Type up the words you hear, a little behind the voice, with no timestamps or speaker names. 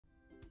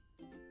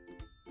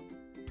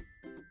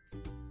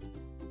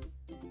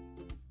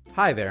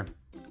Hi there,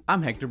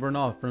 I'm Hector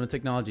Bernal from the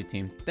technology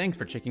team. Thanks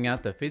for checking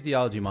out the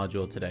physiology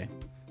module today.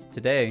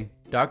 Today,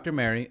 Dr.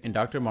 Mary and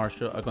Dr.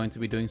 Marshall are going to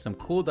be doing some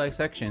cool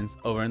dissections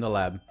over in the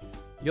lab.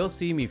 You'll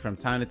see me from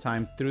time to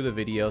time through the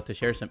video to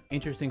share some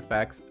interesting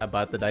facts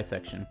about the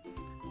dissection.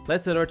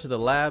 Let's head over to the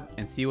lab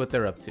and see what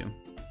they're up to.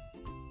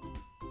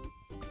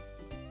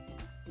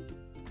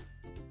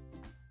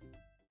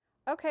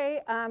 Okay,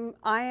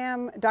 I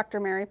am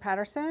Dr. Mary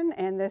Patterson,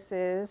 and this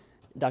is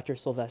Dr.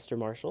 Sylvester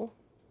Marshall.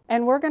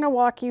 And we're going to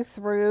walk you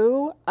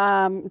through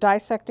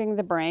dissecting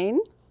the brain.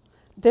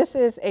 This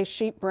is a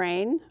sheep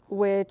brain,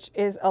 which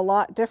is a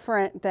lot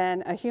different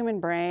than a human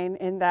brain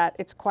in that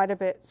it's quite a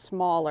bit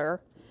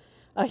smaller.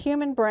 A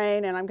human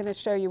brain, and I'm going to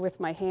show you with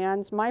my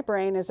hands, my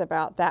brain is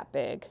about that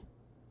big.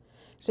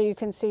 So you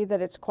can see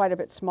that it's quite a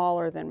bit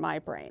smaller than my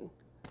brain,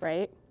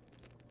 right?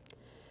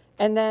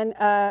 And then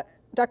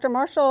Dr.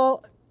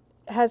 Marshall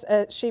has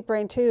a sheep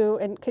brain too,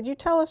 and could you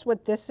tell us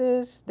what this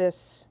is,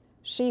 this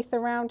sheath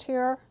around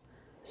here?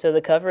 So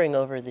the covering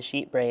over the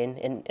sheep brain,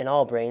 in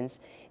all brains,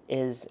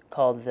 is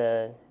called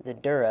the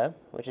dura,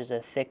 which is a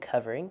thick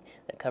covering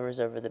that covers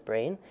over the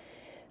brain.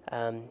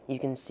 You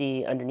can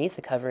see underneath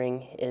the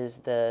covering is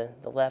the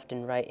left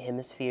and right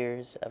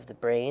hemispheres of the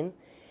brain.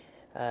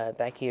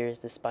 Back here is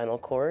the spinal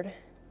cord.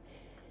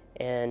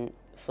 And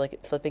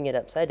flipping it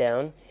upside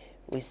down,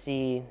 we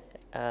see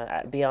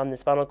beyond the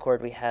spinal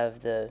cord we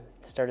have the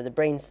start of the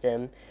brain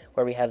stem,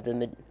 where we have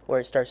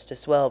where it starts to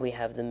swell. We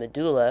have the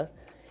medulla,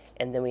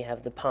 and then we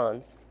have the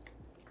pons.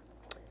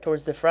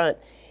 Towards the front,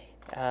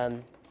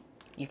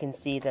 you can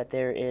see that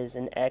there is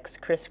an X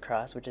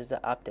crisscross, which is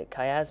the optic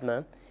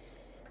chiasma.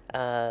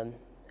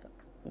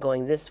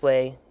 Going this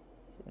way,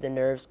 the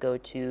nerves go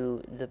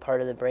to the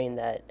part of the brain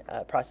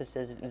that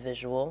processes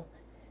visual.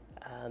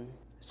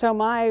 So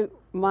my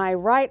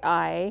right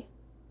eye,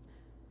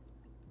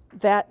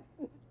 that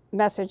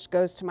message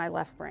goes to my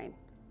left brain,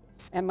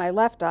 and my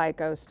left eye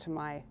goes to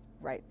my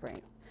right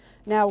brain.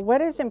 Now,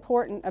 what is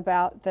important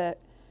about the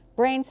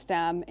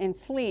brainstem in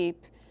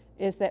sleep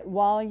is that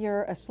while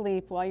you're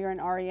asleep, while you're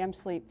in REM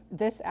sleep,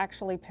 this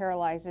actually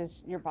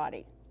paralyzes your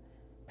body,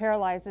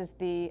 paralyzes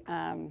the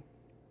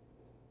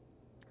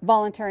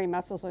voluntary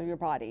muscles of your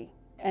body.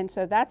 And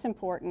so that's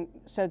important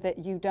so that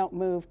you don't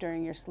move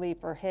during your sleep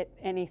or hit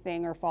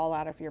anything or fall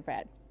out of your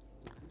bed.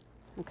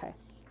 Okay.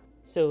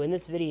 So in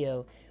this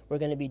video, we're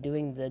going to be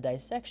doing the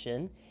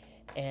dissection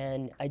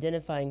and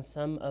identifying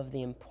some of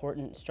the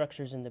important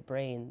structures in the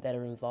brain that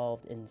are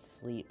involved in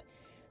sleep,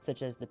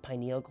 such as the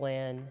pineal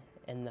gland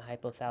and the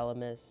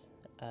hypothalamus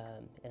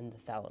and the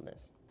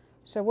thalamus.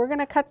 So we're going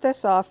to cut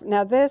this off.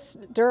 Now this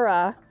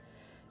dura,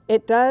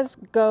 it does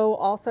go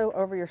also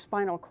over your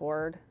spinal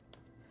cord,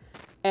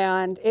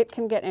 and it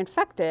can get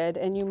infected,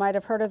 and you might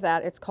have heard of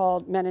that. It's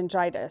called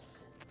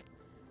meningitis.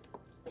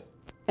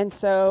 And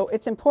so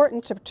it's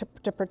important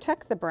to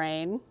protect the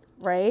brain,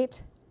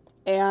 right?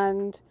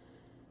 And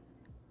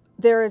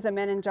there is a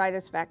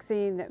meningitis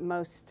vaccine that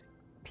most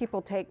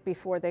people take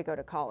before they go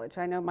to college.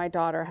 I know my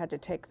daughter had to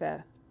take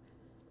the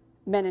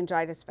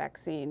meningitis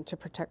vaccine to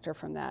protect her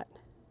from that.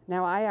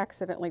 Now I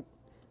accidentally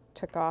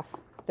took off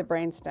the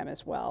brainstem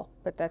as well,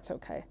 but that's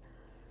okay.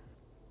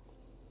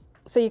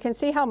 So you can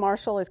see how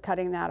Marshall is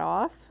cutting that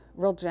off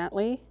real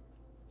gently,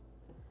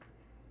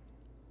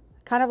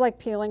 kind of like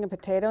peeling a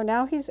potato.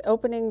 Now he's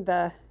opening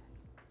the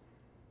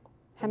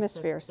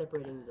hemispheres.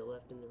 Separating the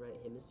left and the right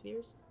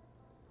hemispheres.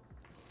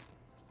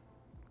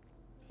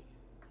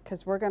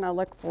 Because we're going to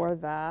look for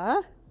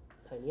the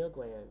pineal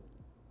gland.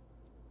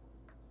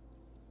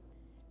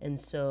 And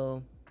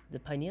so the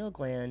pineal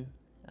gland,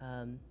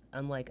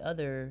 unlike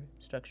other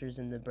structures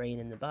in the brain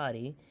and the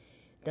body,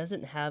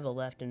 doesn't have a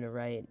left and a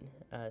right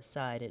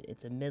side.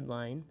 It's a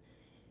midline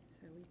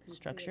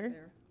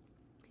structure.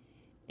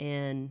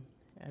 And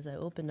as I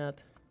open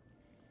up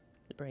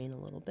the brain a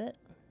little bit,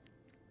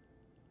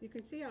 you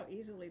can see how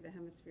easily the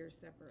hemispheres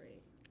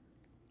separate.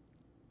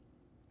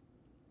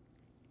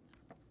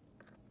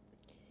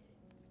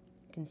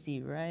 You can see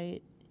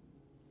right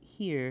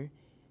here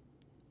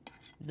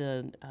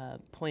the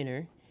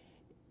pointer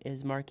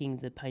is marking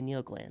the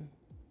pineal gland,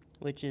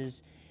 which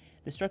is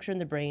the structure in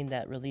the brain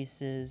that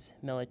releases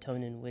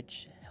melatonin,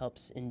 which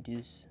helps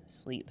induce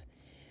sleep.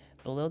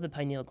 Below the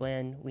pineal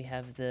gland, we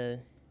have the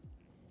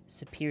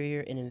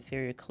superior and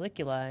inferior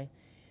colliculi,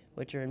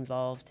 which are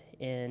involved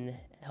in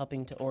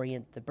helping to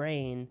orient the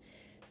brain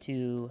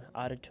to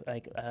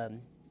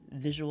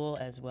visual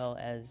as well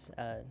as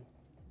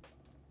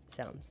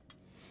sounds.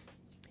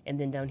 And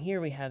then down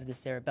here we have the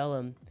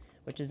cerebellum,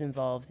 which is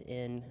involved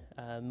in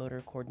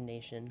motor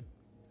coordination.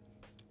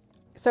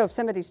 So if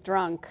somebody's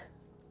drunk,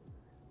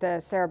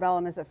 the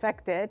cerebellum is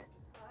affected,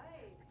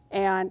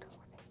 and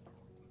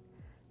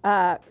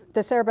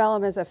the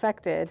cerebellum is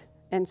affected,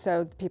 and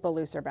so people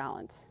lose their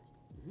balance.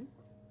 Mm-hmm.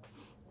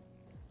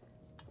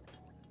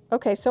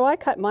 Okay, so I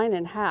cut mine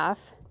in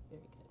half.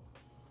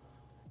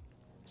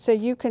 So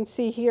you can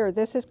see here,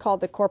 this is called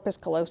the corpus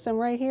callosum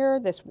right here,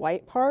 this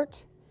white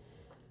part.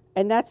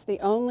 And that's the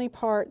only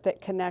part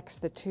that connects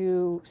the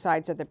two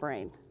sides of the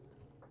brain.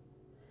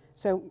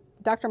 So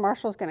Dr.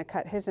 Marshall's going to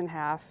cut his in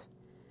half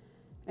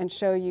and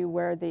show you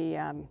where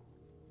the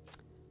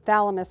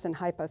thalamus and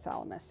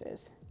hypothalamus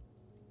is.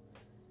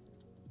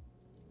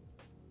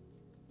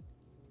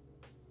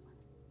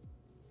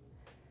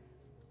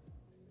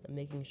 I'm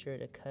making sure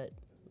to cut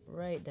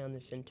right down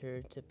the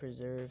center to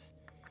preserve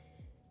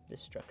the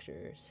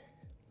structures.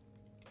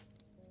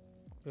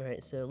 All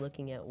right, so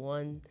looking at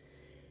one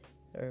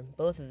or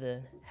both of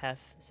the half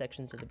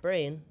sections of the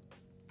brain,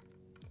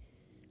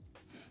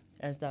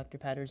 as Dr.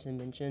 Patterson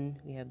mentioned,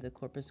 we have the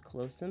corpus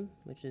callosum,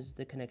 which is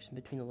the connection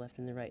between the left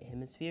and the right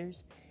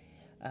hemispheres.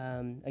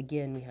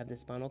 Again, we have the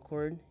spinal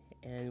cord,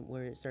 and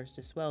where it starts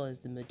to swell is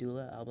the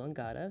medulla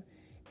oblongata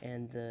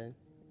and the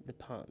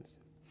pons.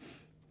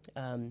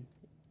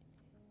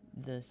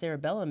 The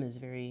cerebellum is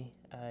very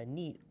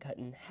neat, cut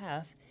in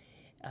half.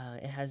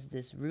 It has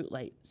this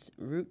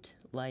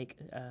root-like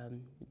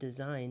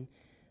design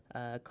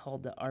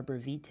called the arbor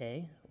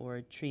vitae, or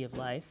tree of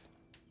life.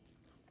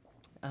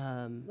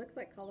 Looks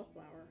like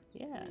cauliflower.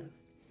 Yeah.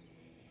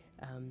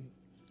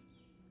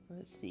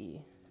 Let's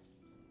see.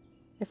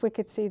 If we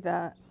could see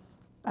the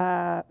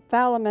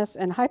thalamus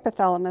and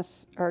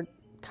hypothalamus are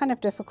kind of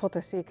difficult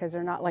to see because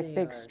they're not like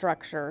big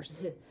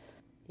structures.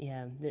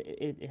 Yeah,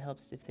 it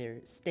helps if they're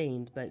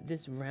stained, but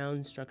this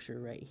round structure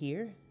right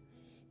here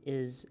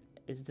is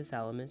the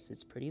thalamus.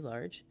 It's pretty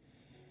large.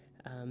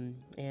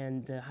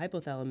 And the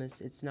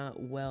hypothalamus, it's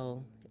not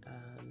well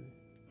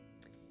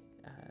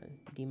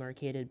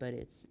demarcated, but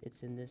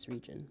it's in this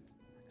region.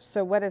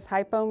 So what does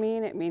hypo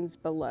mean? It means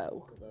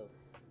below. Below.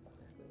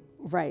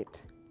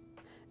 Right.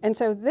 And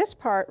so this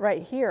part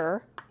right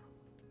here,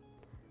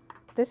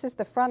 this is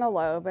the frontal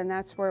lobe, and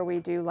that's where we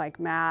do like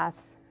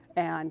math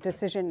and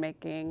decision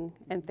making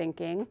and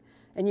thinking.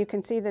 And you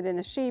can see that in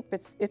the sheep,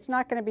 it's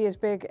not going to be as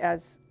big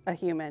as a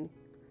human.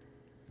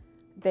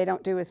 They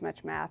don't do as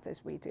much math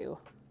as we do.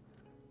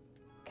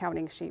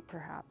 Counting sheep,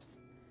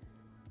 perhaps.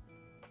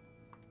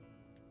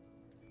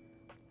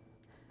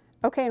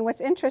 Okay, and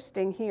what's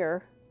interesting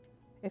here,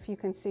 if you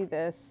can see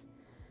this,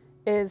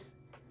 is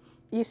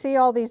you see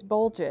all these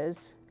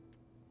bulges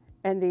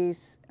and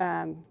these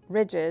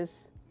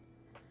ridges.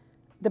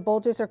 The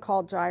bulges are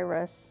called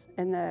gyrus,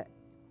 and the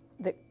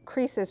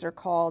creases are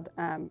called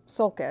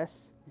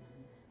sulcus.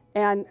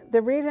 And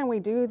the reason we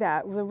do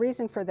that, the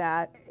reason for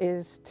that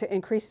is to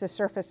increase the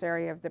surface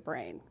area of the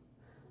brain.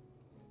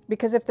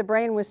 Because if the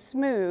brain was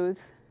smooth,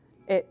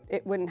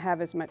 it wouldn't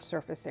have as much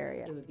surface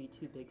area. It would be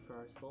too big for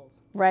our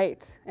skulls.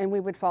 Right, and we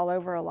would fall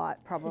over a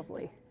lot,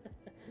 probably.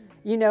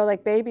 You know,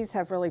 like babies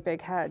have really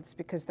big heads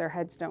because their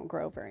heads don't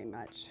grow very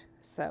much.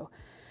 So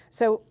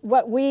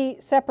what we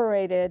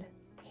separated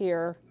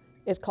here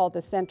is called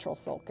the central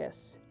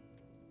sulcus.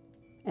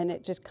 And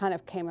it just kind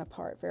of came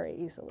apart very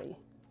easily.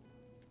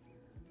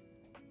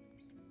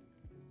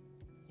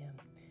 Yeah.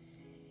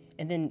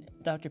 And then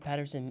Dr.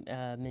 Patterson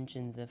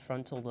mentioned the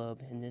frontal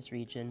lobe in this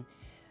region.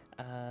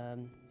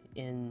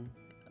 In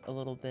a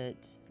little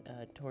bit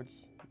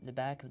towards the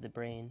back of the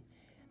brain,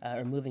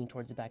 or moving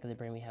towards the back of the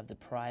brain, we have the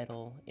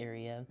parietal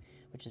area,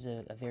 which is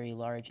a very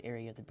large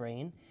area of the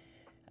brain.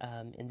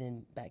 And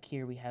then back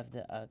here we have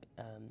the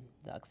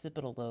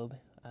occipital lobe,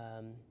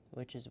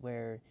 which is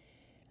where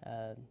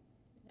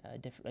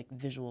different, like,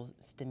 visual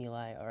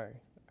stimuli are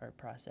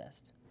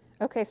processed.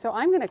 Okay, so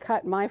I'm going to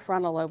cut my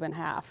frontal lobe in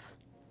half.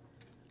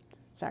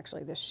 It's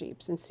actually the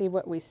sheep's, and see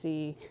what we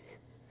see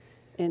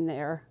in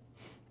there.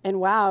 And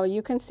wow,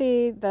 you can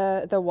see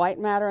the white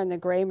matter and the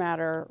gray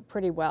matter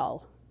pretty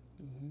well.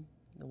 Mm-hmm.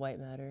 The white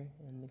matter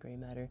and the gray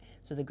matter.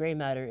 So the gray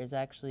matter is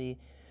actually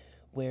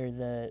where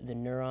the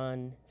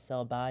neuron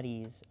cell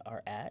bodies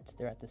are at.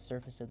 They're at the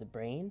surface of the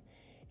brain,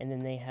 and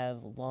then they have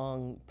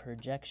long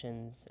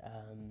projections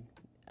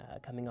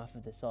coming off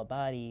of the cell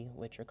body,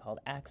 which are called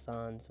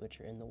axons,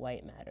 which are in the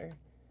white matter.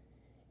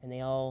 And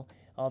they all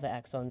the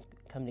axons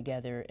come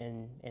together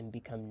and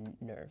become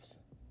nerves,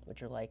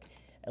 which are like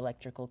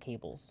electrical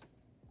cables.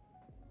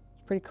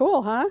 Pretty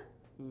cool, huh?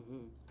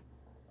 Mm-hmm.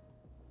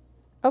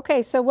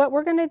 Okay, so what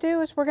we're going to do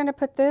is we're going to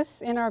put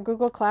this in our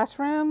Google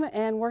Classroom,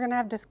 and we're going to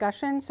have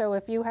discussion. So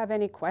if you have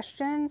any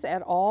questions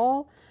at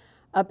all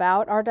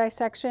about our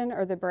dissection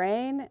or the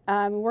brain,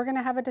 we're going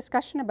to have a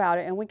discussion about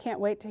it, and we can't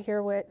wait to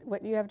hear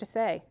what you have to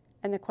say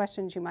and the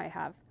questions you might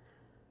have.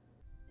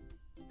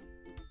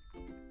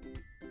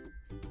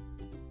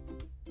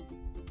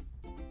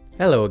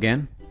 Hello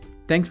again.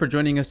 Thanks for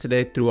joining us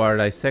today through our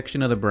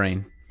dissection of the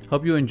brain.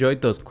 Hope you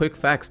enjoyed those quick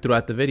facts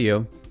throughout the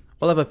video.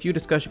 We'll have a few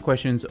discussion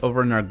questions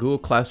over in our Google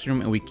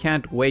Classroom, and we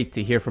can't wait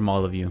to hear from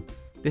all of you.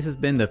 This has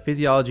been the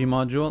Physiology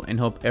module, and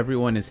hope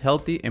everyone is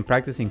healthy and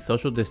practicing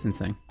social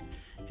distancing.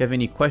 If you have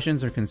any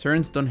questions or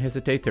concerns, don't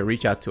hesitate to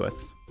reach out to us.